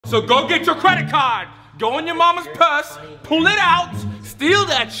So go get your credit card. Go in your mama's purse, pull it out, steal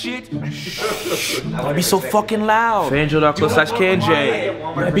that shit. Don't be so fucking loud.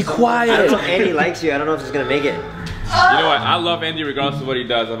 FanJoe.com/KNJ. Be quiet. I don't know if Andy likes you. I don't know if he's gonna make it. You know what? I love Andy regardless of what he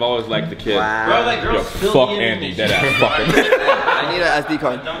does. I've always liked the kid. Wow. Bro, like, yo, fuck Andy. Deadass. Fuck him. I need an SD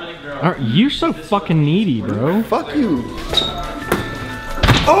card. You're so fucking needy, bro. Fuck you.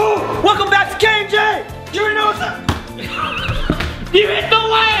 Oh! Welcome back to KNJ! You already know what's up! You hit the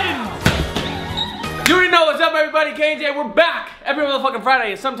lens! You already know what's up, everybody. KNJ, we're back every motherfucking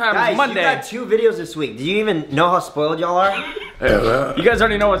Friday and sometimes Guys, Monday. you got 2 videos this week. Do you even know how spoiled y'all are? You guys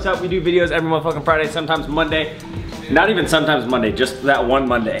already know what's up. We do videos every motherfucking Friday, sometimes Monday. Not even sometimes Monday, just that one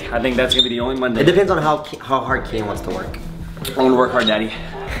Monday. I think that's gonna be the only Monday. It depends on how hard KIAN wants to work. I wanna work hard, daddy.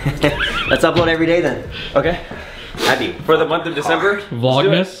 Let's upload every day then. Okay. Happy. For the month of December.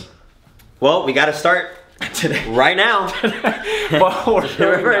 Vlogmas. Well, we gotta start today. Right now. Before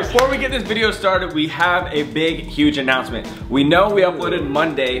we get this video started, we have a big, huge announcement. We know we uploaded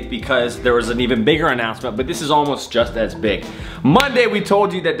Monday because there was an even bigger announcement, but this is almost just as big. Monday, we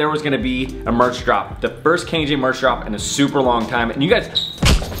told you that there was gonna be a merch drop. The first KNJ merch drop in a super long time, and you guys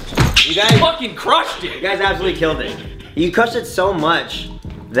fucking crushed it. You guys absolutely killed it. You crushed it so much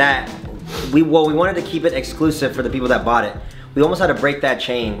that we wanted to keep it exclusive for the people that bought it. We almost had to break that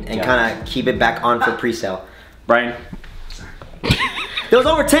chain and kind of keep it back on for pre-sale. Brian. There was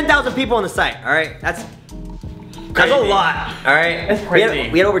over 10,000 people on the site, all right? That's a lot, all right? That's crazy.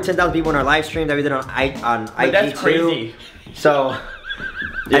 We had over 10,000 people in our live stream that we did on IG That's crazy. too. So,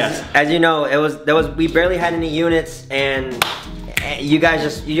 Yes. as you know, we barely had any units, and you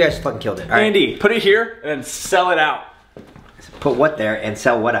guys fucking killed it. All right? Andy, put it here and then sell it out. Put what there and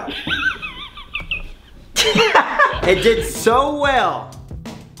sell what out? It did so well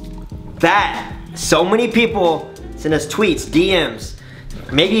that so many people sent us tweets, DMs,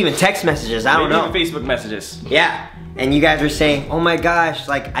 maybe even text messages, I don't know. Maybe even Facebook messages. Yeah, and you guys were saying, oh my gosh,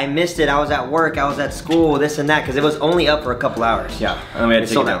 like I missed it, I was at work, I was at school, this and that, because it was only up for a couple hours. Yeah, and we had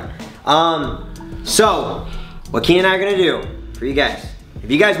to take it down. So, what KIAN and I are gonna do for you guys,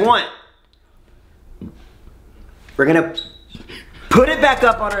 if you guys want, we're gonna put it back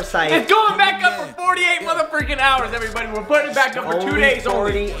up on our site. It's going back up for 48 motherfucking hours, everybody. We're putting it back up for 2 days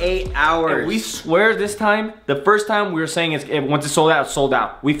only. 48 hours. And we swear this time, the first time we were saying once it's sold out, it's sold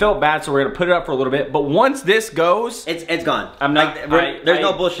out. We felt bad, so we're gonna put it up for a little bit. But once this goes, it's gone. I'm not. There's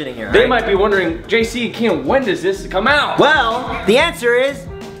no bullshitting here. They might be wondering, JC and KIAN, when does this come out? Well, the answer is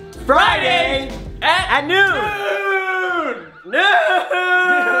Friday at noon.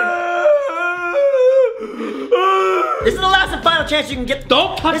 This is the last and final chance you can get.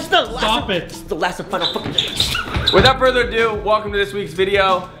 Don't touch this. Stop it. This is the last and final fucking chance. Without further ado, welcome to this week's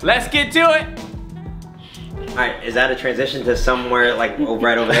video. Let's get to it. All right, is that a transition to somewhere like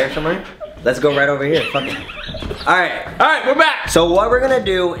right over there somewhere? Let's go right over here. Fuck it. All right, we're back. So what we're gonna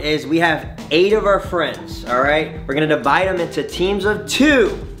do is we have 8 of our friends. All right, we're gonna divide them into teams of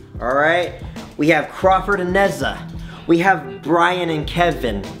 2. All right, we have Crawford and Neza. We have Brian and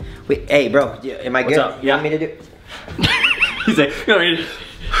Kevin. Hey, bro, am I good? What's up? You want me to do? He's like, you know what I mean?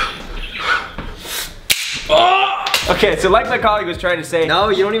 Oh! Okay, so like my colleague was trying to say. No,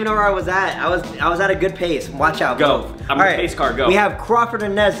 you don't even know where I was at. I was at a good pace. Watch out. Go. Move. I'm the pace car. Go. We have Crawford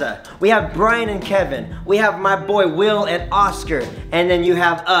and Neza. We have Brian and Kevin. We have my boy Will and Oscar. And then you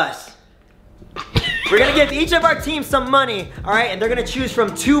have us. We're gonna give each of our teams some money, all right? And they're gonna choose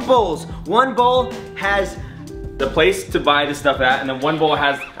from 2 bowls. One bowl has the place to buy the stuff at, and then one bowl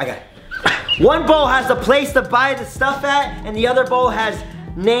has. I got it. One bowl has the place to buy the stuff at, and the other bowl has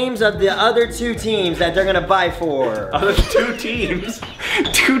names of the other 2 teams that they're gonna buy for. Other 2 teams?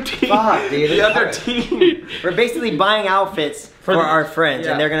 2 teams? Fuck, dude. The other team. We're basically buying outfits for our friends,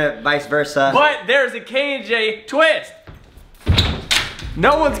 and they're gonna vice versa. But there's a KNJ twist.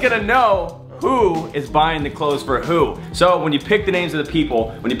 No one's gonna know who is buying the clothes for who. So when you pick the names of the people,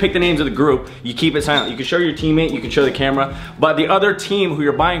 when you pick the names of the group, you keep it silent. You can show your teammate, you can show the camera, but the other team who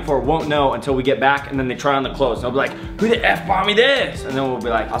you're buying for won't know until we get back and then they try on the clothes. They'll be like, who the F bought me this? And then we'll be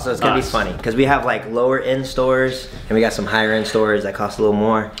like, also it's gonna be funny, because we have like lower end stores, and we got some higher end stores that cost a little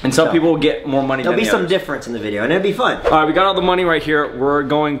more. And some people will get more money than There'll be the some others. difference in the video, and it'll be fun. All right, we got all the money right here. We're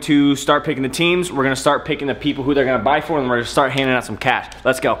going to start picking the teams. We're gonna start picking the people who they're gonna buy for, and we're gonna start handing out some cash.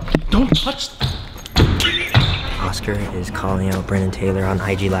 Let's go. Don't touch. Oscar is calling out Brendan Taylor on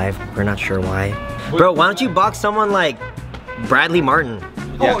IG Live. We're not sure why. Bro, why don't you box someone like Bradley Martin?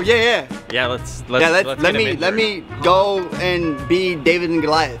 Oh yeah. Yeah, let's let me go and be David and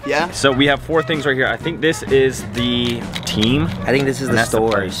Goliath. Yeah. So we have 4 things right here. I think this is the team. I think this is the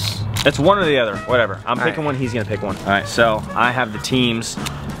stores. It's one or the other, whatever. I'm picking one, he's gonna pick one. All right, so I have the teams.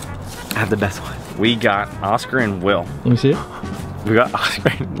 I have the best one. We got Oscar and Will. Let me see it. We got Oscar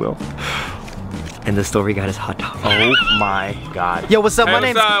and Will. And the store we got is hot dog. Oh my god. Yo, what's up? Hey, My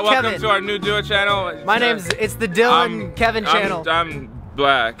name's Welcome Kevin. to our new duo channel. My name's it's the Dylan Kevin channel. I'm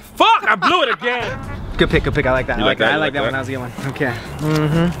black. Fuck! I blew it again. Good pick. I like that. You I like that. you I like that one. That was a good one. Okay.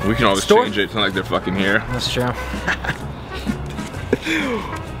 We can always Store- change it. It's not like they're fucking here. That's true.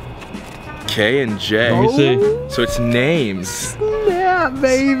 K and J. Let me see. So it's names. Yeah,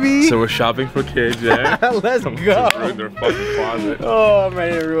 baby. So we're shopping for KJ. Let's Ruin go. their fucking closet. Oh, I'm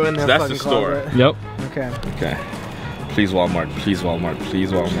ready to ruin that That's fucking the store. closet. Yep. Okay. Okay. Please Walmart. Please Walmart.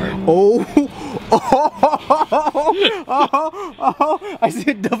 Please Walmart. Oh. I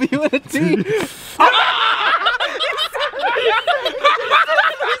see a W and a T.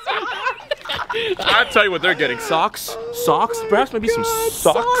 I'll tell you what they're getting. Socks? Socks? Perhaps maybe some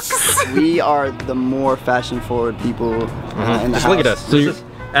socks? We are the more fashion-forward people in the Just house. look at us. So This is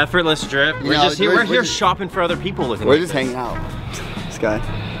effortless drip. We're Yeah, just here. we're We're here just- shopping for other people looking We're like just this. hanging out. This guy.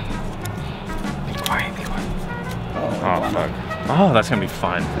 Be quiet. Oh fuck. Oh, that's gonna be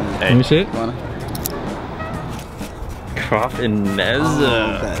fun. Let me see it. Croft and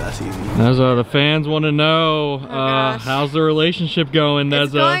Neza. Okay, that's easy. Neza, the fans want to know gosh. how's the relationship going, Neza?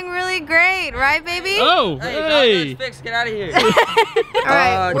 It's going really great, right, baby? Oh, hey! Fixed, get out of here. All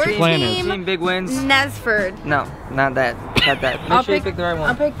right, what's we're your plan team Team Big Wins. Nesford. No, not that. Not that. Make sure you pick the right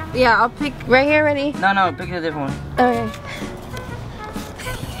I'll one. pick. Yeah, I'll pick right here. Ready? No, pick a different one. Okay.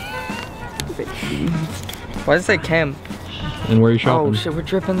 Why does it say Cam? And where are you shopping? Oh shit, we're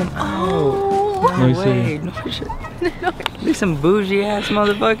dripping them. Oh. Let me No see. way. No shit. These some bougie ass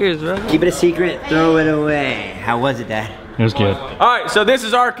motherfuckers, bro. Keep it a secret, throw it away. How was it, Dad? It was good. All right, so this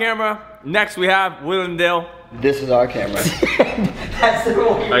is our camera. Next we have Will and Dill. This is our camera. That's the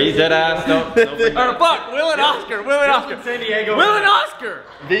rule. Are you dead ass? Don't oh, fuck, Will and Oscar. Will and Oscar. San Diego. Will and Oscar.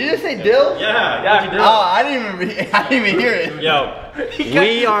 Did you just say Dill? Yeah. Oh, I didn't even hear it. Yo,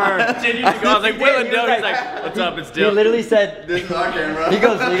 we are. I was like Will and Dill. He's like, what's up? It's He Dill. literally said, This is our camera. he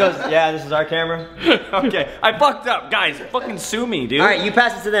goes, yeah, this is our camera. Okay, I fucked up, guys. Fucking sue me, dude. All right, you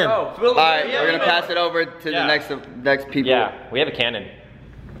pass it to them. Oh, Will, Alright, we're gonna pass it over to the next people. Yeah, we have a Canon.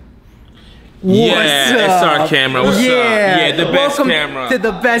 Yeah, it's our camera. What's up? Yeah, the best Welcome camera. to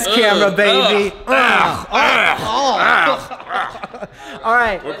the best camera, baby. All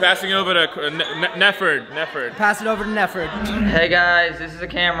right, We're passing it over to Nefford. pass it over to Nefford. Hey guys, this is a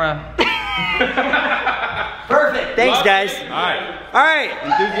camera. Perfect. Thanks, guys. All right.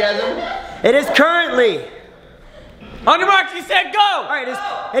 Enthusiasm? It is currently. On your marks, he said go. All right.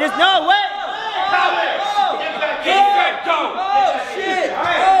 It is no way. He said go. Oh shit! All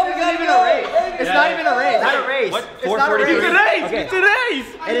right. It's not even a race. It's not even a race. Not a race. What? It's not a race. Today's. Today's.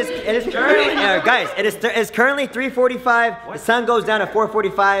 It is currently, guys. It's currently 3:45. The sun goes down at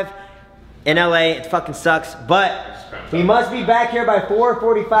 4:45 in LA. It fucking sucks, but we must be back here by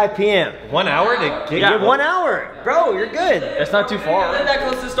 4:45 p.m. 1 hour to get. You're 1 hour, bro. You're good, That's not too far. That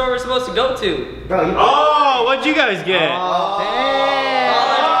close to the store we're supposed to go to. bro. Oh, what'd you guys get? Damn.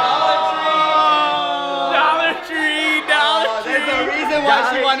 Dollar Tree. There's a reason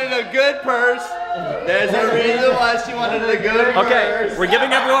why she wanted a good purse. There's a reason why she wanted a good purse. Okay, we're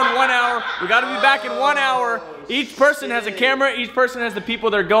giving everyone 1 hour. We gotta be back in 1 hour. Each person has a camera, each person has the people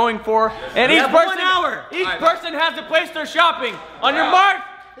they're going for, and each person, each person has to place their shopping. On your mark,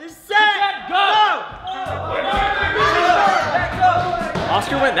 set, go!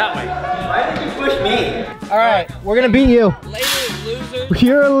 Oscar went that way. Why did you push me? All right, we're gonna beat you. Later, loser.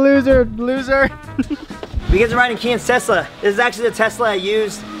 You're a loser. We get to ride in KIAN's Tesla. This is actually the Tesla I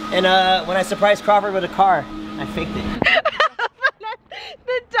used, and when I surprised Crawford with a car, I faked it.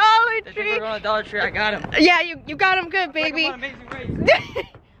 The Dollar We're Tree. going to Dollar Tree. I got him. Yeah, you got him good, baby. Amazing race.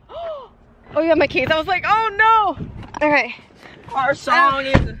 Oh, yeah, my keys. I was like, oh no. All right. Our song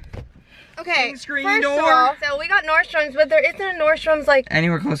is Okay. screen First door. of all, so we got Nordstrom's, but there isn't a Nordstrom's like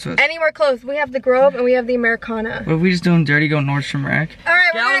anywhere close to us. anywhere close. We have the Grove and we have the Americana. What if we just doing dirty, go Nordstrom Rack? All right,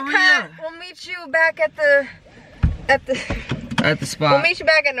 we're gonna cut. We'll meet you back at the At the We'll spot. meet you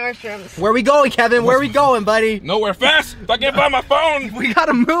back at Nordstrom's. Where we going, Kevin? Where we going, buddy? Nowhere fast. If I can't find my phone. We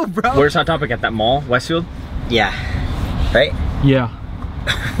gotta move, bro. Where's Hot Topic at that mall, Westfield? Yeah. Right? Yeah.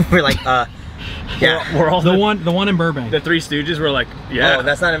 We're like, yeah. We're all the one in Burbank. The Three Stooges were like, yeah. Oh,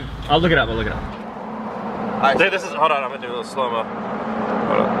 that's not him. I'll look it up. Hold on, I'm gonna do a little slow-mo.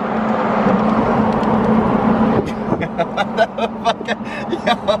 Hold on.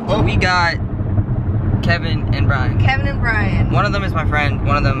 We got Kevin and Brian. Kevin and Brian. One of them is my friend.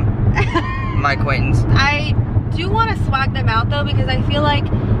 One of them my acquaintance. I do want to swag them out though because I feel like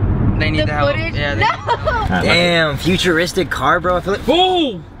They need the the help. footage. Yeah. No. Damn, futuristic car, bro. I feel like.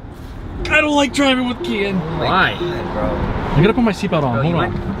 Oh! I don't like driving with Kian. Why? God, bro. I gotta put my seatbelt on. Bro, Hold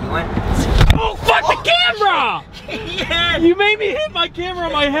on. you went. Oh, fuck the camera! You made me hit my camera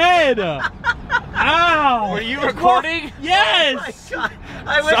on my head. Ow! Were you recording? Yes! Oh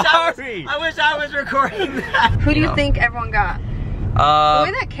my God. I wish I was recording that. Who do you think everyone got? The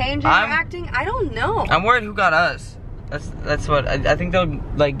way that K and J are I'm- acting, I don't know. I'm worried who got us. That's what I think they'll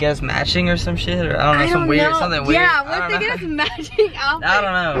like guess matching or some shit, or I don't know, something weird. Yeah, I what if don't they know. get us matching outfits? I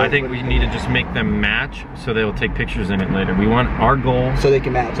don't know. I think we need to just make them match so they will take pictures in it later. We want our goal So they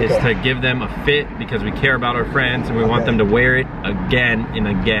can match. is to give them a fit because we care about our friends and we want them to wear it again and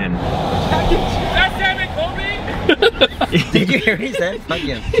again. Did you hear what he said? Fuck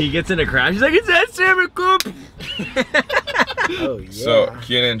him. He gets in a crash. He's like, it's that salmon coop. Oh yeah. So,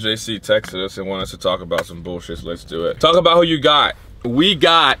 Kian and JC texted us and want us to talk about some bullshit, so let's do it. Talk about who you got. We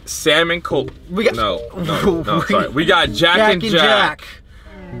got salmon coop. We got No, sorry. We got Jack and Jack.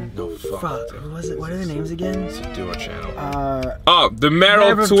 No, Fuck. Who was it? What are their names again? It's a duo channel. Oh, the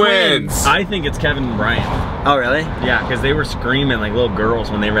Merrill twins. I think it's Kevin and Brian. Oh really? Yeah, because they were screaming like little girls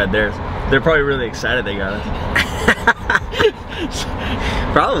when they read theirs. They're probably really excited they got us.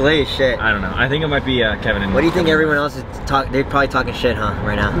 Probably shit. I don't know. I think it might be Kevin and. What do you think everyone else is They're probably talking shit, huh?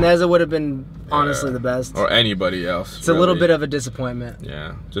 Right now. Neza would have been honestly the best. Or anybody else. It's a little bit of a disappointment.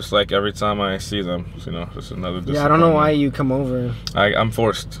 Yeah, just like every time I see them, you know, just another disappointment. Yeah, I don't know why you come over. I'm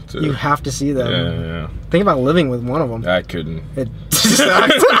forced to. You have to see them. Yeah. Think about living with one of them. I couldn't. It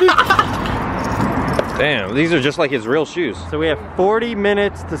Damn, these are just like his real shoes. So we have 40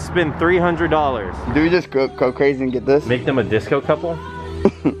 minutes to spend $300. Do we just go crazy and get this? Make them a disco couple?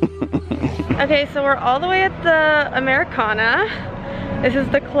 Okay, so we're all the way at the Americana. This is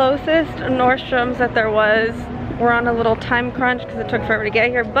the closest Nordstrom's that there was. We're on a little time crunch because it took forever to get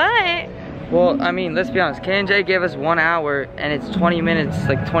here, but... Well, I mean, let's be honest. K&J gave us 1 hour, and it's 20 minutes,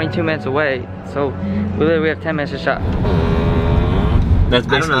 like 22 minutes away. So we have 10 minutes to shop. That's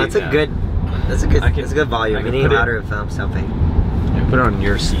I don't know. That's a good. That's a good volume. We need louder something. Put it on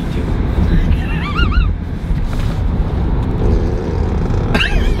your seat too.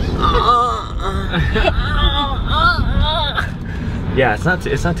 Yeah, it's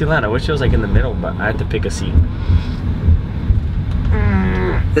not too loud. I wish it was like in the middle, but I had to pick a seat.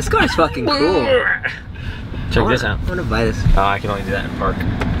 This car's fucking cool. Check this out. I want to buy this. Oh, I can only do that in park. I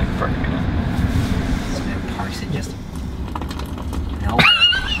can park. This man parks it just. No.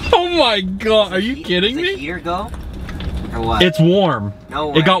 Oh my god, are you kidding Does the me? heater go? Or what? It's warm. No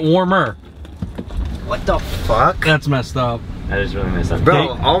way. It got warmer. What the fuck? That's messed up. That is really messed up.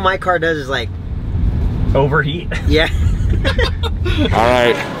 Bro, all my car does is like. Overheat. Yeah.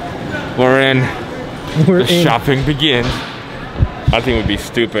 Alright, we're in. The shopping begins. I think it would be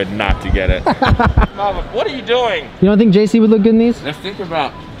stupid not to get it. Mama, what are you doing? You don't think JC would look good in these? Let's think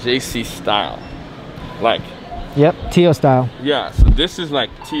about JC style. Like, Yep, Tio style. yeah, so this is like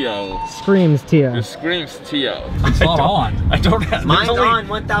Tio. Screams Tio. This screams Tio. It's not on. I don't have. Mine's on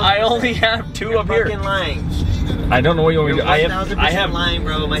 1,000%. I only have 2 up here. Fucking lying. I don't know what you want me to do. You're 1,000% lying,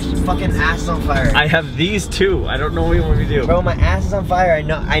 bro. My fucking ass is on fire. I have these 2. I don't know what you want me to do. Bro, my ass is on fire.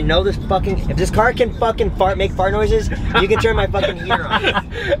 I know this fucking. If this car can fucking make fart noises, you can turn my fucking heater on.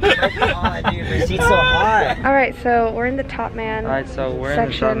 Oh, dude, the seat's so hot. All right, so we're in the top man. All right, so we're in the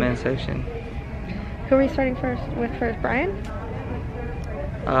section. top man section. Who are we starting with first, Brian?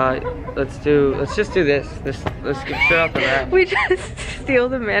 Let's just do this. Let's get straight off the bat. We just steal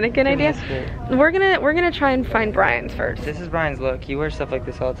the mannequin idea. We're gonna try and find Brian's first. This is Brian's look. He wears stuff like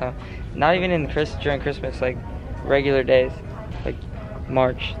this all the time. Not even during Christmas, like regular days, like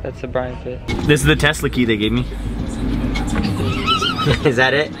March. That's the Brian fit. This is the Tesla key they gave me. Is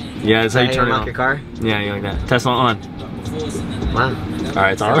that it? Yeah, that's how you turn it unlock on. your car? Yeah, you like that. Tesla on. Wow. All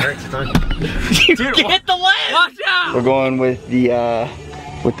right, it's on. It's on. Dude, hit the lens! Watch out! We're going with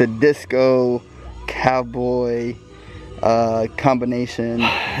the disco cowboy combination.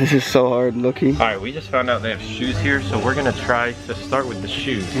 This is so hard looking. Alright, we just found out they have shoes here, so we're gonna try to start with the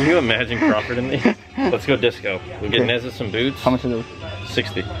shoes. Can you imagine Crawford in these? Let's go disco. We'll get Neza some boots. How much is it?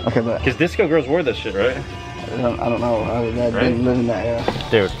 60. Okay, but Because disco girls wear this shit, right? I don't know. I didn't live in that era.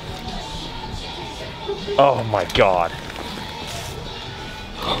 Dude. Oh my god.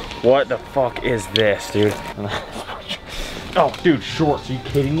 What the fuck is this, dude? Oh, dude, shorts. Are you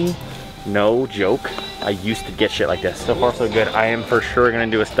kidding me? No joke. I used to get shit like this. So far, so good. I am for sure gonna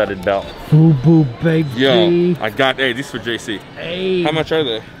do a studded belt. Boo boo baby. Yo, I got, hey, these for JC. Hey. How much are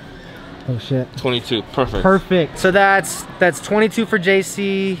they? Oh shit. 22, perfect. Perfect. So that's 22 for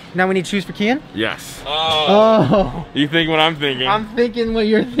JC. Now we need to choose for Kian? Yes. Oh. You think what I'm thinking? I'm thinking what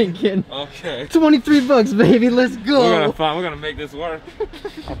you're thinking. Okay. 23 bucks, baby. Let's go. We're gonna make this work.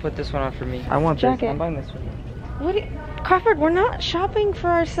 I'll put this one on for me. I want Jacket. this. I'm buying this one. What? Crawford, we're not shopping for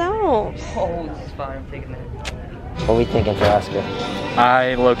ourselves. Oh, this is fine. I'm taking that. What are we thinking for Oscar?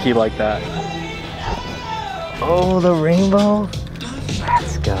 I low-key like that. Oh, the rainbow.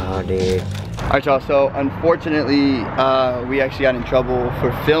 Let's go, dude. Alright, y'all, so unfortunately, we actually got in trouble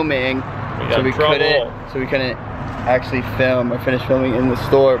for filming. So we couldn't actually film or finish filming in the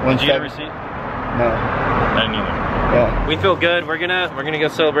store. Did you get a receipt? No. I didn't either. Yeah. We feel good. We're gonna go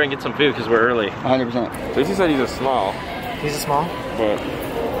celebrate and get some food because we're early. 100%. JC said he's a small. He's a small. But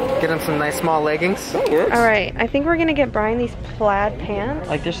Get him some nice small leggings. All right, I think we're gonna get Brian these plaid pants.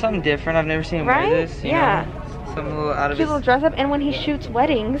 Like, there's something different. I've never seen him Right? wear this. You Yeah. know? Something a little out of Cute his... little dress up, and when he shoots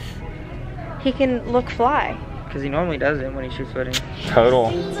weddings, he can look fly. Because he normally doesn't when he shoots weddings. Total.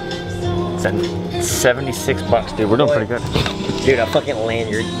 76 bucks, dude. We're doing pretty good. Dude, a fucking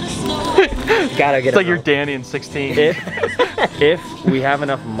lanyard. Gotta get It's like you're Danny in 16. If we have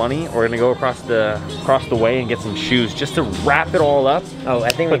enough money, we're gonna go across the way and get some shoes just to wrap it all up. Oh, I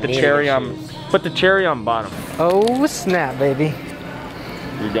think Put the cherry on bottom. Oh snap, baby.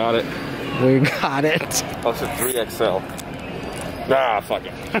 we got it. We got it. Oh, it's a 3XL. Nah, fuck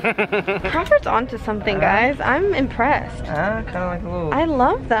it. Crawford's onto something, guys. I'm impressed. Kind of like a little... I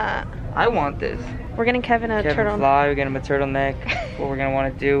love that. I want this. We're getting Kevin a Kevin turtle. fly, we're getting him a turtleneck. What we're gonna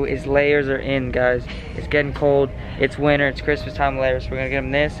want to do is layers are in, guys. It's getting cold, it's winter, it's Christmas time layers. So we're gonna get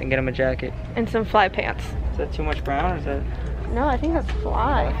him this and get him a jacket. And some fly pants. Is that too much brown or is that No, I think that's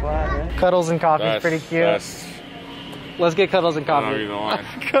fly. fly, right? Cuddles and coffee, That's pretty cute. That's, Let's get cuddles and I don't coffee. even know why.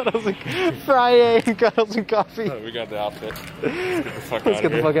 Cuddles and Friday and cuddles and coffee. We got the outfit. Let's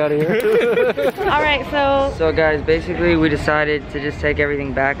get the fuck out of here. All right, so So guys, basically we decided to just take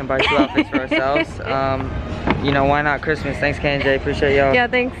everything back and buy 2 outfits for ourselves. You know, why not Christmas? Thanks, KJ. Appreciate y'all. yeah,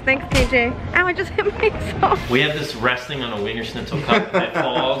 thanks KJ. Ow, I just hit myself. We have this resting on a wiener schnitzel cup that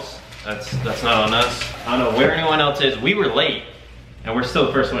falls. That's not on us. I don't know where anyone else is. We were late, and we're still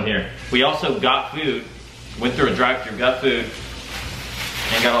the first one here. We also got food, went through a drive-thru, got food,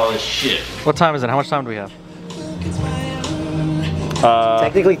 and got all this shit. What time is it? How much time do we have?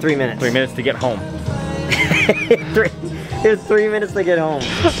 Technically 3 minutes. 3 minutes to get home. There's 3 minutes to get home.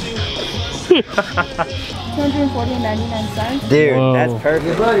 $240.99. Dude, Whoa. that's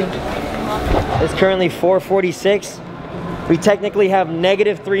perfect. It's currently 4:46. We technically have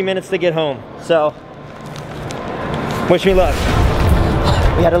negative 3 minutes to get home. So, wish me luck.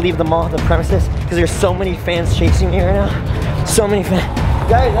 We had to leave the mall, the premises, because there's so many fans chasing me right now. So many fans.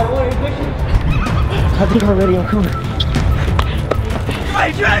 Guys, I don't want your picture. I think I'm ready, I'm coming.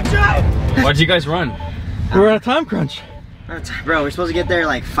 Drive! Why'd you guys run? We're on a time crunch. Bro, we're supposed to get there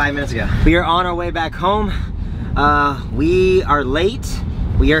like 5 minutes ago. We are on our way back home. We are late.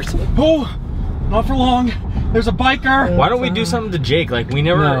 We are... Oh, not for long. There's a biker. Why don't we do something to Jake? Like, we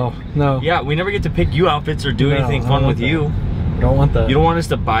never... No. Yeah, we never get to pick you outfits or do anything fun with you. Don't want that. You don't want us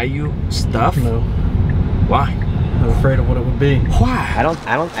to buy you stuff? No. Why? I'm afraid of what it would be. Why?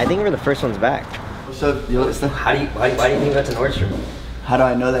 I think we're the first ones back. What's up, yo? Why do you think we went to Nordstrom? How do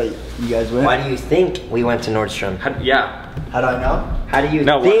I know that you guys went? Why do you think we went to Nordstrom? Yeah. How do I know? How do you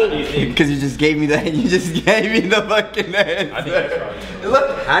No, what do you think? think? Because you just gave me that. You just gave me the fucking answer. I think that's right.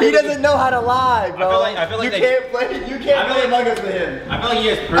 Look, he doesn't know how to lie, bro. I feel like you they- can't play. You can't play Among Us with him. I feel like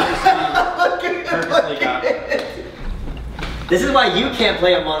you guys purposely got it. This is why you can't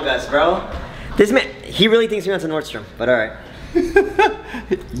play Among Us, bro. This man, he really thinks we went to Nordstrom, but alright.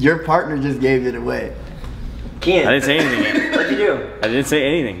 Your partner just gave it away. Kian, I didn't say anything yet. what'd you do? I didn't say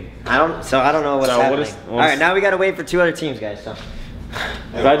anything. I don't know what's So what happening. is- Alright, now we gotta wait for 2 other teams, guys, so.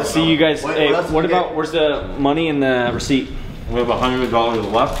 Glad to see you guys. Wait, Hey, what else what did we about, where's the money and the receipt? We have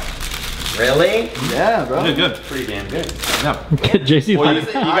 $100 left. Really? Yeah, bro. Good, good. Pretty damn good. Yeah. JC, Well, you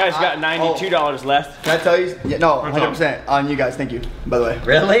guys got $92 left. Can I tell you? Yeah, no, 100% on you guys. Thank you. By the way.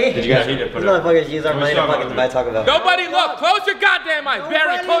 Really? Did you guys need to put These it up? motherfuckers use our money to fucking buy Taco Bell. Nobody look! Close your goddamn eyes!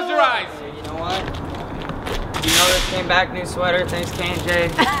 Barry, close your eyes! You know what? You know this came back, new sweater, thanks KJ.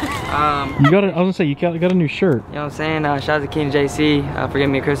 you got I was gonna say, you got a new shirt. You know what I'm saying? Shout out to King JC for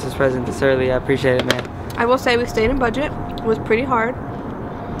giving me a Christmas present this early. I appreciate it, man. I will say we stayed in budget. It was pretty hard,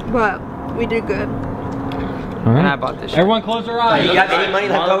 but we did good. All right. And I bought this shirt. Everyone close their eyes. You got any money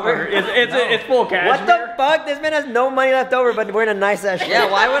left over? It's full cash. What the fuck? This man has no money left over, but we're in a nice ass shirt. Yeah,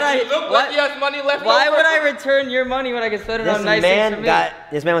 why would I? Look what? like he has money left Why over. would I return your money when I could spend it This on nice things for me?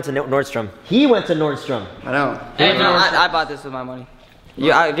 man went to Nordstrom. He went to Nordstrom. I know. Hey, no, I bought this with my money.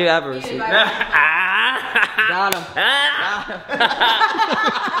 Yeah, dude, I have a receipt. Got him.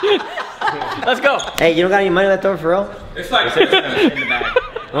 Let's go. Hey, you don't got any money left over for real? It's like in the bag.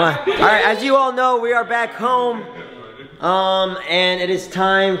 Alright, as you all know, we are back home. And it is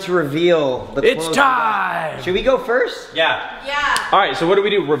time to reveal the It's time! Should we go first? Yeah. Yeah. Alright, so what do?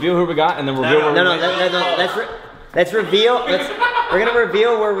 Reveal who we got and then reveal where we went? Let's reveal. We're gonna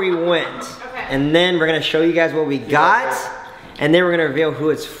reveal where we went. Okay. And then we're gonna show you guys what we got. And then we're gonna reveal who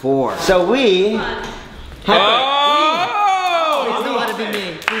it's for. So we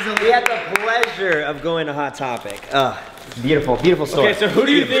we had the pleasure of going to Hot Topic. Beautiful, beautiful store. Okay, so who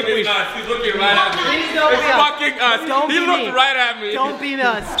do you think we should? He's looking right at me. It's fucking us. He looked right at me. Don't be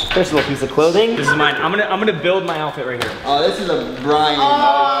us. First little piece of clothing. This is mine. I'm gonna build my outfit right here. Oh, this is a Brian.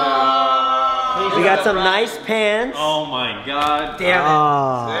 We got some nice pants. Oh my god.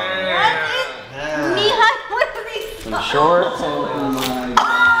 Damn it. Some shorts.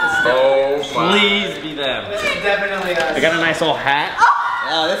 Please be them. I got a nice little hat.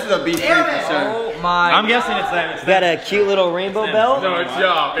 Oh, this is a beef concern. Oh my. I'm guessing it's them. It's We got a cute little rainbow belt. No, it's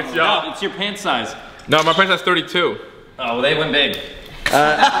y'all. It's y'all. No, it's your pants size. No, my pants size 32. Oh, well, they went big. Look,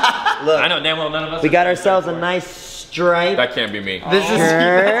 I know damn well none of us. we got ourselves a nice stripe. That can't be me. This is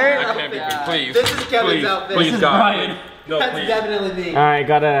shirt. That can't be me. Please. This is Kevin's please, outfit. Please, God. Brian. No, That's please. definitely me. Alright,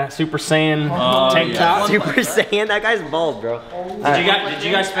 got a Super Saiyan tank top. Super Saiyan. That guy's bald, bro. Did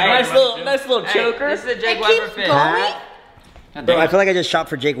you guys spend all your money, too? little Hey, this is a Jake Weber fit. Hat. God Bro, damn I it. feel like I just shopped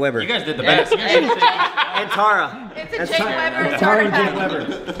for Jake Weber. You guys did the best. You guys did the best. And Tara. It's a Jake Weber Tara and starter Jake pack.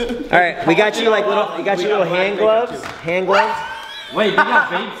 Weber. All right, we got you like little hand gloves. Hand gloves. Wait, you got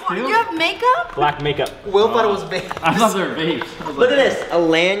babes too? You have makeup? Black makeup. Will thought it was big. I thought they were babes. Look at this, a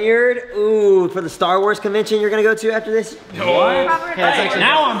lanyard. Ooh, for the Star Wars convention you're gonna go to after this. What? Hey,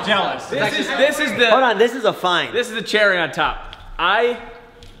 now I'm jealous. This is Hold on, this is a fine. This is the cherry on top. I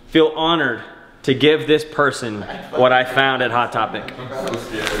feel honored to give this person what I found at Hot Topic.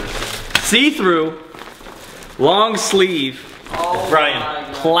 See-through, long sleeve, Brian.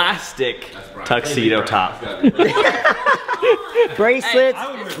 Plastic tuxedo top.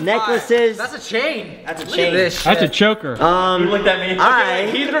 Bracelets, necklaces. That's a chain. That's a chain. This That's a choker. He looked at me.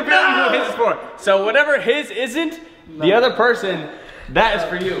 He's revealing who his is for. So whatever his isn't, the other person, that is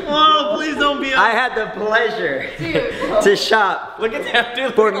for you. Oh, please don't be. I had the pleasure to shop Look at that,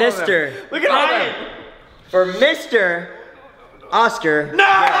 dude. for Look at all of them. Mr. Look at all that. For Mr. Oscar. No!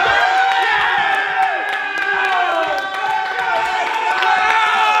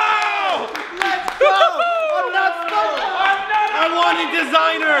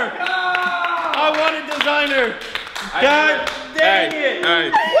 I wanted designer. God dang it.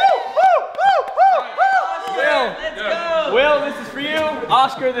 Hey. Will, this is for you.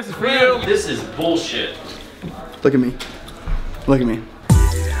 Oscar, this is for you. This is bullshit. Look at me. Look at me.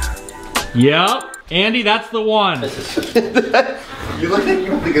 Yep. Andy, that's the one. You look like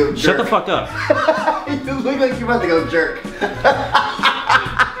you want to go jerk. Shut the fuck up. You look like you're about to go jerk.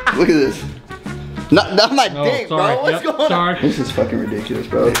 Look at this. Not my dick, sorry. bro. What's Yep, going sorry. on? This is fucking ridiculous,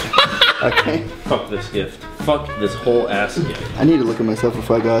 bro. Okay. Fuck this gift. Fuck this whole ass gift. I need to look at myself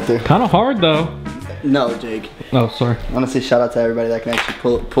before I go out there. Kind of hard though. No, Jake. Oh, sorry. I want to say shout out to everybody that can actually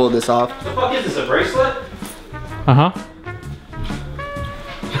pull this off. What the fuck is this, a bracelet? Uh-huh.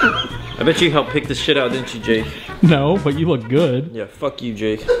 I bet you helped pick this shit out, didn't you, Jake? No, but you look good. Yeah, fuck you,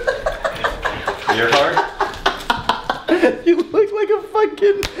 Jake. Your heart? You look like a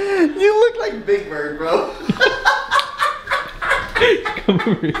fucking. You look like Big Bird, bro. Come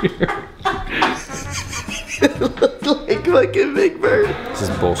over here. You look like fucking Big Bird. This is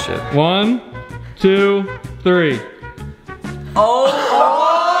bullshit. 1, 2, 3. Oh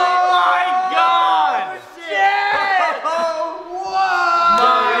my God! Yes!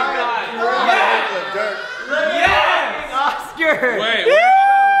 Oscar! Wait,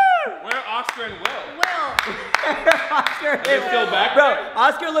 where are Oscar and Will? Oscar! They still back Bro, there?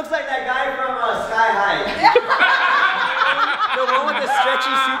 Oscar looks like that guy from Sky High. The one with the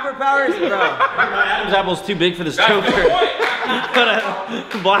stretchy superpowers, bro. Adam's apple's too big for this choker. Put a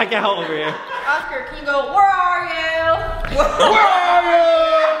blackout over here. Oscar, can you go, where are you? Where are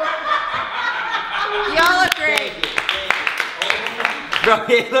you? Y'all look great. Bro,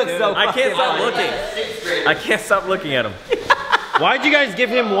 he looks so I can't stop funny. looking. I can't stop looking at him. Why'd you guys give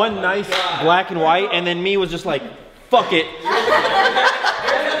him one nice black and white and then me was just like, fuck it.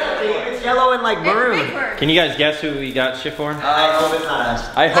 It's yellow and like maroon. Can you guys guess who we got shit for? I hope it's not us.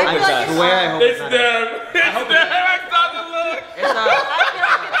 I hope I it's feel like us. Swear I hope It's it's not us. them. It's them. I saw the look. I feel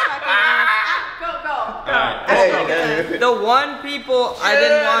like it's fucking us. Go. The one people I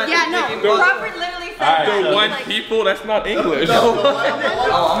didn't want. Yeah, no, thinking was- Crawford literally The one people, that's not English. Oh,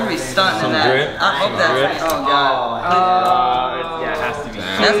 I'm gonna be stunned in that. I hope that's. Oh god. Yeah, it has to be.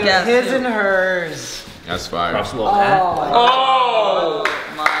 That's gas. His and hers. That's fire. Oh. Oh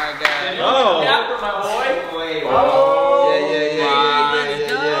my god. Oh.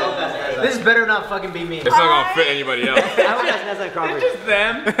 This better not fucking be me. It's not gonna fit anybody else. I hope that's Nessa Crawford. Just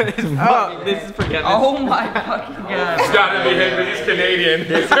them. Oh, this is forgetting. Oh my fucking god. It's gotta be him, but he's Canadian.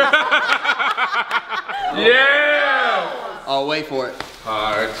 Yeah! I'll wait for it.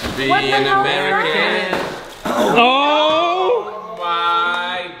 Hard to be an American. Oh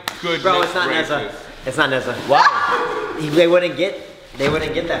my goodness. Bro, it's not Nessa. It's not Nessa. Why? They wouldn't get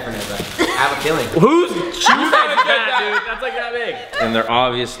that for Nessa. I have a feeling. Who's that, dude? That's like that big. And they're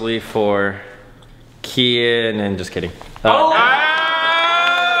obviously for KIAN and just kidding. Oh!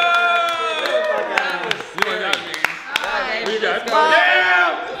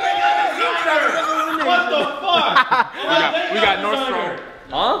 We got Nordstrom.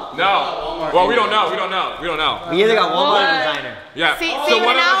 Huh? No. Well, we don't know. We either got Walmart or designer. Yeah. See, So see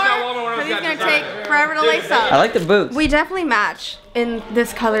one an of us got hour? Walmart, one of us He's got gonna designer. take forever to lace up. I like the boots. We definitely match in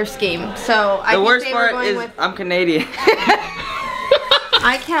this color scheme. So I The think worst they were part going is with, I'm Canadian.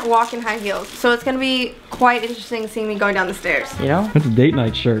 I can't walk in high heels. So it's gonna be quite interesting seeing me going down the stairs. You know? That's a date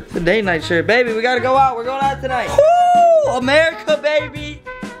night shirt. It's a date night shirt. Baby, we gotta go out. We're going out tonight. Woo! America, baby.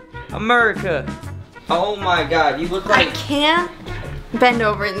 America. Oh my god, you look I like. can't bend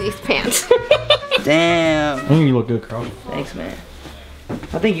over in these pants. Damn. I think you look good, Carl. Thanks, man.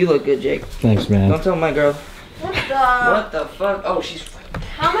 I think you look good, Jake. Thanks, man. Don't tell my girl. What the? What the fuck? Oh, she's.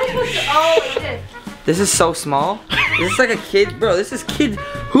 How am I supposed to? Oh, it is. This is so small. This is like a kid, bro. This is kid.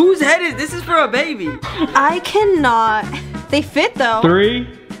 Whose head is this? Is for a baby. I cannot. They fit though. 3,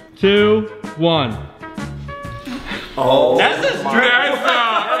 2, 1. Oh. That's a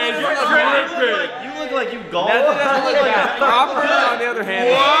You look like you golf. That's look like proper. On the other hand.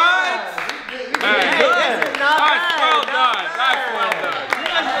 What? Hey, Hey, nice, well done. Nice, well done.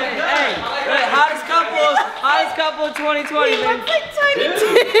 Hey, hottest couple of 2020, man. Looks like Tiny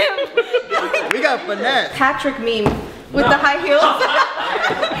Tim. We got finesse. Patrick meme with the high heels.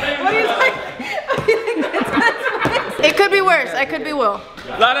 What do you think? It could be worse. I could be Will.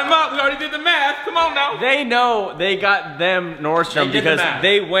 Light him up. We already did the math. Come on now. They know they got them Nordstrom because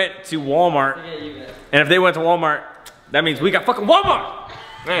they went to Walmart. And if they went to Walmart, that means we got fucking Walmart.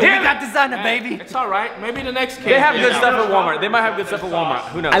 Man, We got designer, baby. It's all right. Maybe the next kid. They have good stuff at Walmart. They might have good stuff at Walmart.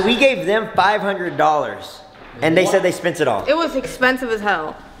 Who knows? We gave them $500, and they said they spent it all. It was expensive as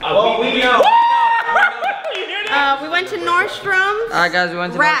hell. Oh, we know. We went to Nordstrom's. All right, guys, we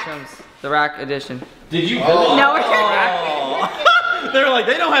went to Rack. Nordstrom's. The Rack edition. Did you? No, we're They're like,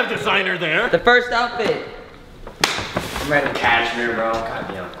 they don't have designer there. The first outfit. I'm ready to cashmere, bro. God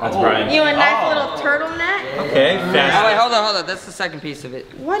damn. That's Brian. You a nice little turtleneck. Okay. Oh wait, hold on. That's the second piece of it.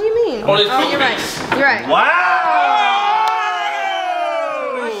 What do you mean? Oh, it's you're right. You're right. Wow.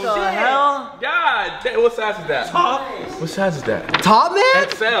 What the hell? God, what size is that? Top. What size is that? Top man?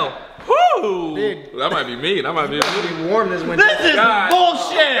 XL. Woo! That might be me. That might be me. Warm this winter. This is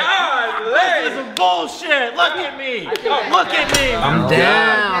bullshit. God, This is bullshit. Look at me. Look at me. I'm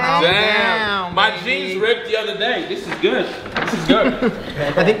down. Damn. My jeans ripped the other day. This is good. This is good.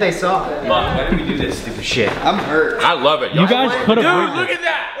 I think they saw it. Why did we do this stupid shit? I'm hurt. I love it. You guys could have Dude, look at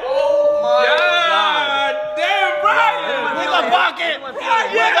that. Oh my God. Damn, Brian. With a bucket. With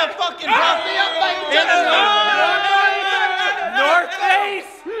a fucking bucket. In the North Face.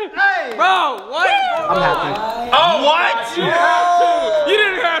 Bro, what? I'm happy. Oh, what? You have to. You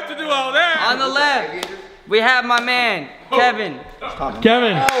didn't have to do all that. On the left, we have my man, Kevin.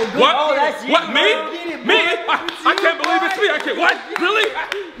 Kevin. What? Oh, that's you, What? Me? bro. Me? I can't believe it's me. I can't. What? Really?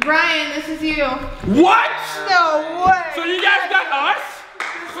 Brian, this is you. What? No way. So you guys got us?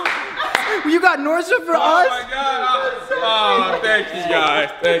 You got Nordstrom for Oh us? my God. Oh, thank you guys.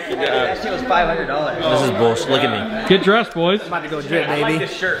 Thank you guys. That shit was $500. This is bullshit. Look at me. Get dressed, boys. I'm about to go drip, I like baby.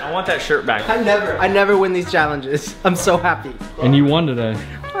 this shirt. I want that shirt back. I never win these challenges. I'm so happy. And you won today.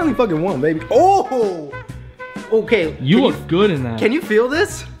 I only fucking won, baby. Oh! Okay. You look good in that. Can you feel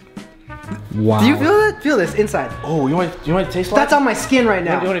this? Wow. Do you feel it? Feel this inside. Oh, you want to taste That's on my skin right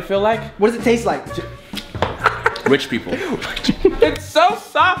now. You want to feel like? What does it taste like? Rich people. It's so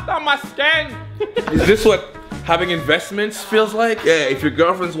soft on my skin. Is this what having investments feels like? Yeah, if your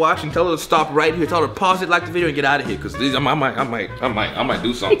girlfriend's watching, tell her to stop right here. Tell her to pause it, like the video, and get out of here. Cause I might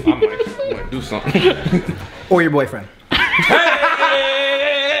do something. I might do something. Or your boyfriend. Hey!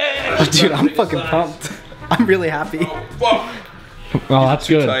 Dude, I'm fucking pumped. I'm really happy. Fuck. Well, that's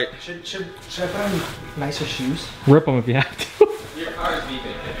good. Tight. Should I put on nicer shoes? Rip them if you have to. Your car's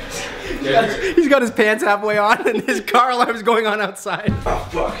beeping. He's got his pants halfway on and his car alarm's going on outside. Oh,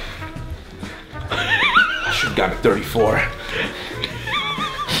 fuck. I should've gotten a 34.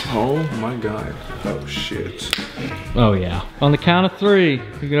 Oh my God. Oh shit. Oh yeah. On the count of 3, you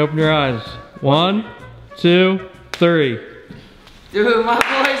can open your eyes. 1, 2, 3. Dude, my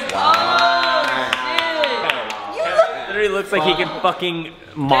boy's. Literally looks like he can fucking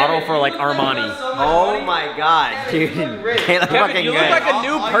model for like Armani. Oh my God, dude. Kevin, fucking you look like a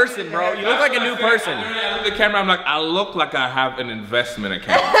new person, bro. You look like a new person. I look at the camera, I'm like, I look like I have an investment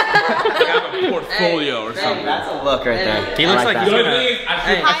account. Like I have a portfolio or something. That's a look right there. He looks like he's gonna...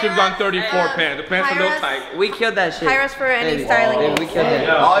 I should have gone 34 pants. The pants are a little tight. We killed that shit. Hire us for any styling. We killed that.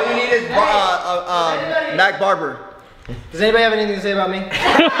 All you need is Mac Barber. Does anybody have anything to say about me?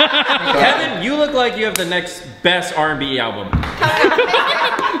 Kevin, you look like you have the next best R&B album.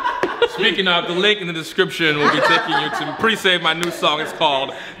 Speaking of, the link in the description will be taking you to pre-save my new song. It's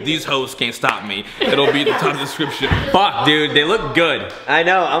called These Hoes Can't Stop Me. It'll be at the top of the description. Fuck, dude, they look good. I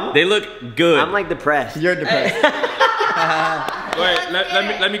know. They look good. I'm like depressed. You're depressed. Wait,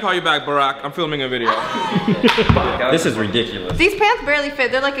 let me call you back, Barack. I'm filming a video. This is ridiculous. These pants barely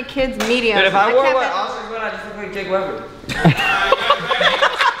fit. They're like a kid's medium. Dude, if I wore can't what fit- Austin's wearing, I just look like Jake Weber.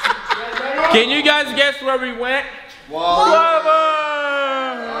 Can you guys guess where we went?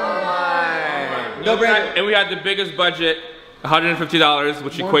 And we had the biggest budget, $150,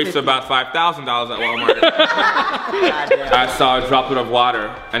 which equates to about $5,000 at Walmart. I saw a droplet of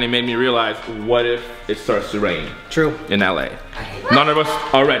water, and it made me realize, what if it starts to rain? True. In LA. None of us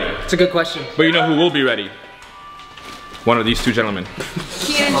are ready. It's a good question. But you know who will be ready? One of these two gentlemen.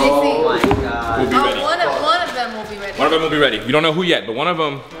 KIAN and JC. Oh my God. Will be ready. One of them will be ready. One of them will be ready. You don't know who yet, but one of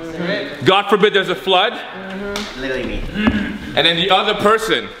them, God forbid there's a flood, Literally me. and then the other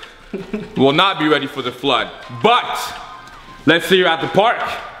person will not be ready for the flood. But let's say you're at the park,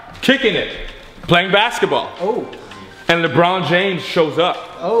 kicking it, playing basketball. Oh. And LeBron James shows up.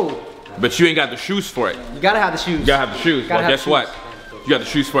 Oh. But you ain't got the shoes for it. You gotta have the shoes. You gotta have the shoes. Well, guess what? You got the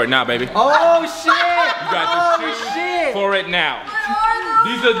shoes for it now, baby. Oh shit! You got the shoes for it now.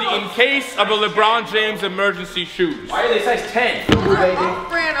 These are the in case of a LeBron James emergency shoes. Why are they size 10?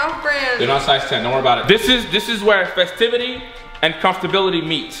 Off brand. They're not size 10, don't worry about it. This is where festivity and comfortability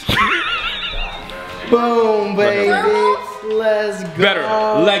meet. Boom, baby. Let's go. Better,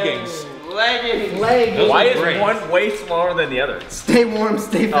 leggings. Leggings. Why is one way smaller than the other? Stay warm,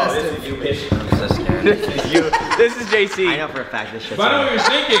 stay festive. This is you, bitch. I'm so scared. This is JC. I know for a fact this shit's But I know what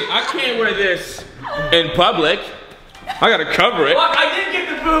you're thinking. I can't wear this in public. I gotta cover it. Fuck, I did get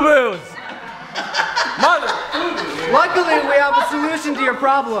the boo-boos. Mother boo-boos. Luckily, we have a solution to your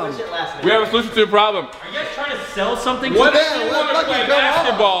problem. We have a solution to the problem. Are you guys trying to sell something? What if you want to play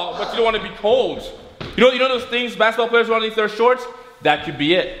basketball, but you don't want to be cold? You know those things basketball players wear underneath their shorts? That could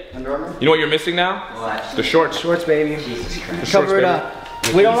be it. You know what you're missing now? What? The shorts. Shorts, baby. The Cover shorts, it baby. up.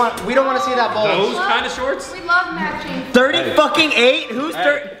 We don't want to see that bulge. Those kind of shorts? We love matching. 30 fucking 8? Who's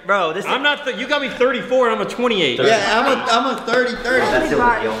 30? Bro, this is... I'm not, you got me 34 and I'm a 28. Yeah, I'm a 30. That's still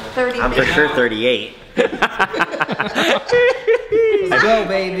a deal. 30 I'm for sure 38. Let's go,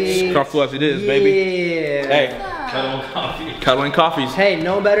 baby. Comfortable as it is, baby. Yeah. Hey, Cuddle and coffee. cuddling coffees. Hey,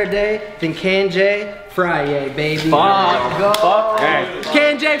 no better day than KIAN Friday, baby. Fuck. Go. Fuck. Hey.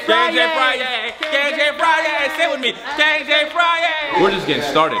 KIAN Friday. KJ Friday, KJ Friday, say it with me, KJ Friday. We're just getting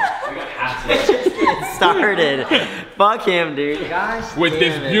started It's just getting started. Fuck him, dude. Guys, with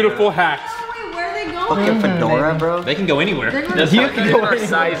this beautiful hat. Wait, where are they going? Fucking fedora, bro. They can go anywhere. They're That's gonna- not fit our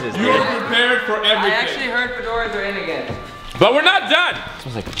sizes, You're dude. prepared for I everything. actually heard fedoras are in again. But we're not done.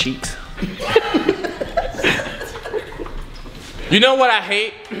 Smells like cheeks. You know what I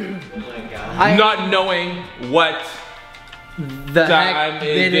hate? Not knowing what the time heck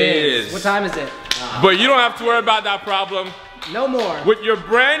it is. What time is it? But you don't have to worry about that problem No more. with your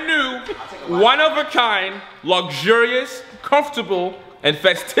brand new, one-of-a-kind, luxurious, comfortable, and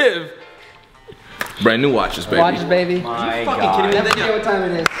festive brand new watches, baby. Watches, baby. My Never God. forget what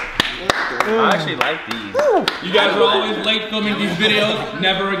time it is. I actually like these. You guys are always late filming these videos.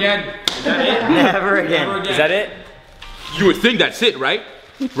 Never again. Never again. Is that it? You would think that's it, right?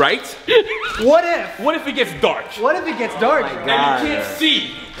 Right? What if? What if it gets dark What if it gets dark? and you can't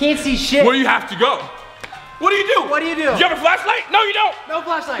see Can't see shit. where you have to go? What do you do? What do you do? Do you have a flashlight? No, you don't. No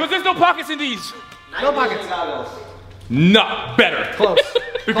flashlight. Because there's no pockets in these. No pockets. Not better. Close.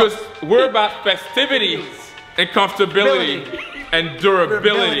 Because we're about festivity and comfortability and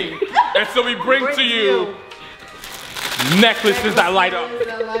durability. And so we bring to you necklaces that light up.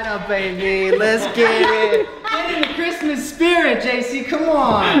 Light up, baby. Let's get it. Get in the Christmas spirit, JC. Come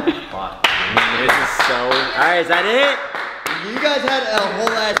on. This is so... Alright, is that it? You guys had a whole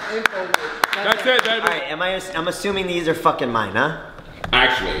ass info. That's it, baby. Alright, I'm assuming these are fucking mine, huh?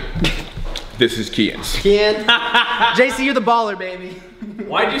 Actually, this is Kian's. Kian. JC, you're the baller, baby.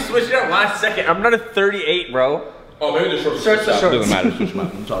 Why'd you switch it up last second? I'm not a 38, bro. Oh, maybe the shorts. Shorts. Doesn't matter. Switch them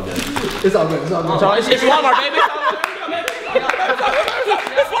out. It's all good. It's all good. It's all good. It's Walmart, baby.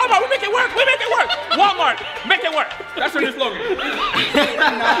 It's Walmart. We make it work. We make it work. Walmart, make it work. That's our new slogan.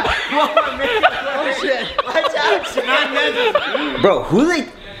 Walmart, make it work. Oh shit. Watch out. Bro, who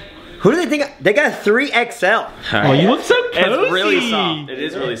do they think? They got 3XL. Oh, you look so cozy. It's really soft. It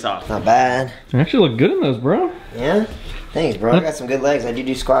is really soft. Not bad. You actually look good in those, bro. Yeah? Thanks, bro. I got some good legs. I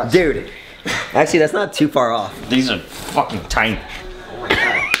do squats. Dude. Actually, that's not too far off. These are fucking tiny.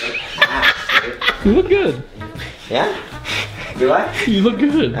 You look good. Yeah? Do I? You look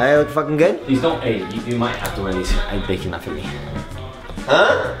good. I look fucking good? These don't, hey, you might have to wear these. They cannot fit me.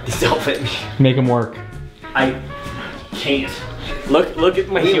 Huh? These don't fit me. Make them work. I can't. Look at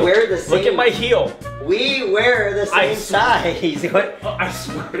my We heel. wear the same. Look at my heel. We wear the same size. What? I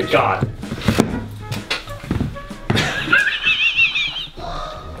swear to God.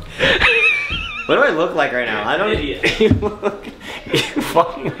 What do I look like right now? I don't. Idiot. You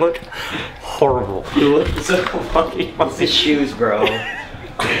fucking look horrible. You look so fucking. It's the shoes, bro.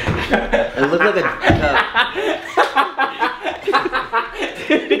 I look like a.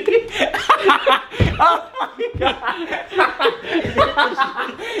 Oh my God.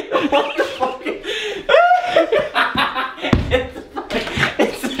 What the fuck?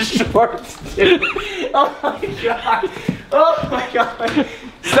 It's the shorts, dude. Oh my God. Oh my God.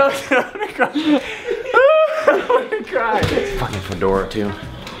 So I'm gonna cry. I'm gonna cry. It's fucking fedora too.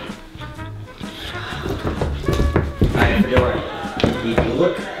 Alright, fedora. You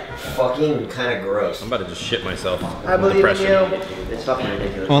look fucking kind of gross. I'm about to just shit myself. I believe in you. It's fucking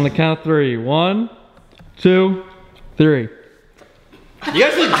ridiculous. On the count of 3. 1, 2, 3. You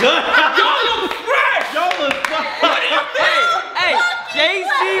guys look good. Y'all look fresh. Y'all look Hey,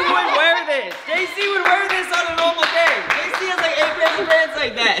 JC would wear this. JC would wear this on a normal day. JC has like 8 pairs of pants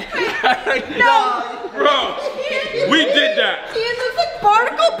like that. No, bro, we did that. Kian looks like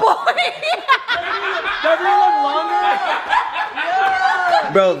Barnacle Boy. Doesn't he look longer?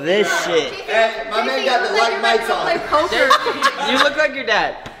 Bro, this shit. Hey, my man got the light mics on. Like poker. You look like your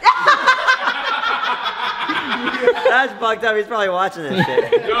dad. That's fucked up. He's probably watching this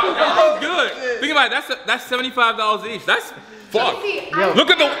shit. Yo, that looks good. Think about it. That's $75 each. That's fuck. Look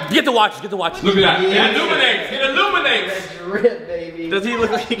at get the watches. Get the watches. Look at that. It illuminates. It illuminates. That's rip, baby. Does he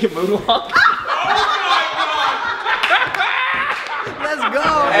look like he can moonwalk? Let's go.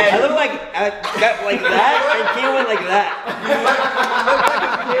 Hey, I look like that, and Kian went like that.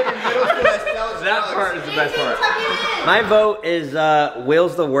 That part is the best part. My vote is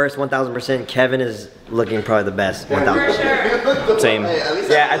Will's the worst, 1000%. Kevin is looking probably the best, 1000%. Same.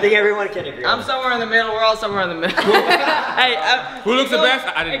 Yeah, I think everyone can agree. I'm somewhere in the middle. We're all somewhere in the middle. Hey, Who looks the best?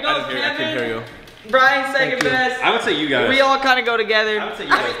 I didn't hear. I couldn't hear you. Brian second best. I would say you guys. We all kind of go together. I would say you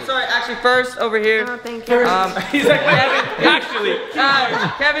guys. Sorry, actually first over here. Oh, thank you. He's like, actually.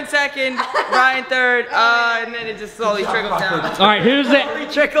 Kevin second, Brian third, and then it just slowly trickles down. All right, here's it. It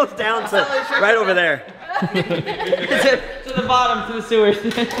trickles down to right over there. to the bottom, to the sewers.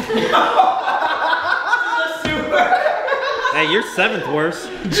 Hey, you're 7th worst.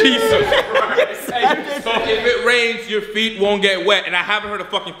 Jesus Christ. Hey, so if it rains, your feet won't get wet, and I haven't heard a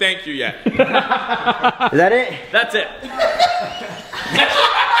fucking thank you yet. Is that it? That's it. That's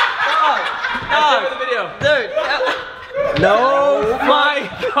it for the video. Dude. No. My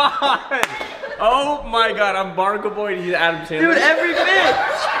God. Oh my God, I'm Barnacle Boy and he's Adam Sandler. Dude, every bit.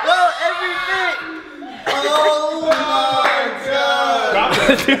 No, every bit. Oh my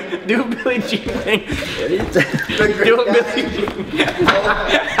God. Do a Billie Jean thing. Do a Billie Jean.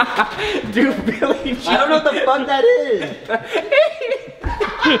 Do Billie Jean. I don't know what the fuck that is.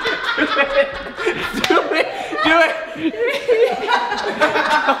 Do it. Do it.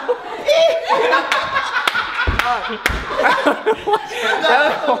 I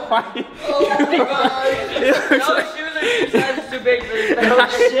don't know why. Those shoes are 2 sizes too big for this. Oh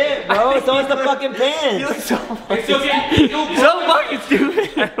shit, bro. So is the fucking pants. You look so fucking stupid.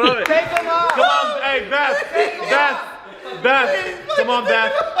 I love it. Take them off. Come on, hey, Beth. Beth. Come on,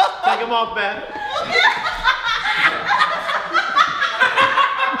 Beth. Take them off, Beth.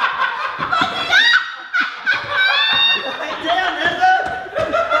 Damn, Nessa.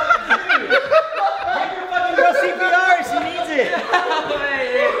 Give your fucking girl CPR. She needs it.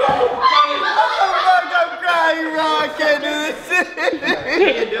 Oh my God, I'm crying, bro. I can't do this.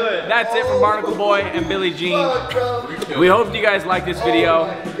 That's it from Barnacle Boy and Billie Jean. We hope you guys like this video.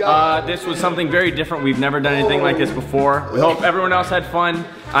 This was something very different. We've never done anything like this before. We hope everyone else had fun.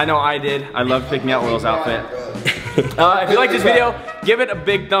 I know I did. I loved picking out Will's outfit. If you like this video, give it a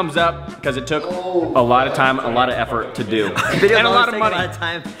big thumbs up because it took a lot of time, a lot of effort to do, and a lot of money. A lot of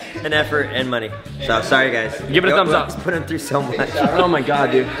time and effort and money. So sorry guys. Give it a thumbs up. Put him through so much. Oh my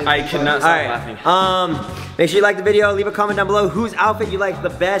god, dude. I cannot stop laughing. Make sure you like the video. Leave a comment down below whose outfit you like the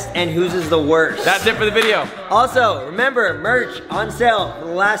best and whose is the worst. That's it for the video. Also, remember, merch on sale for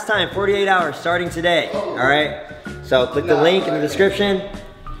the last time, 48 hours, starting today. All right. So click the link in the description,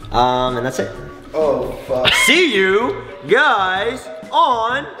 and that's it. Oh fuck. See you guys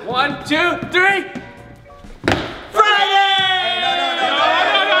on 1, 2, 3. Friday!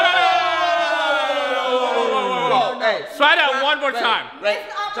 Hey, try that one more time.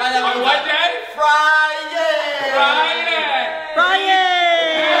 Try that On what day? Friday! Friday! Friday!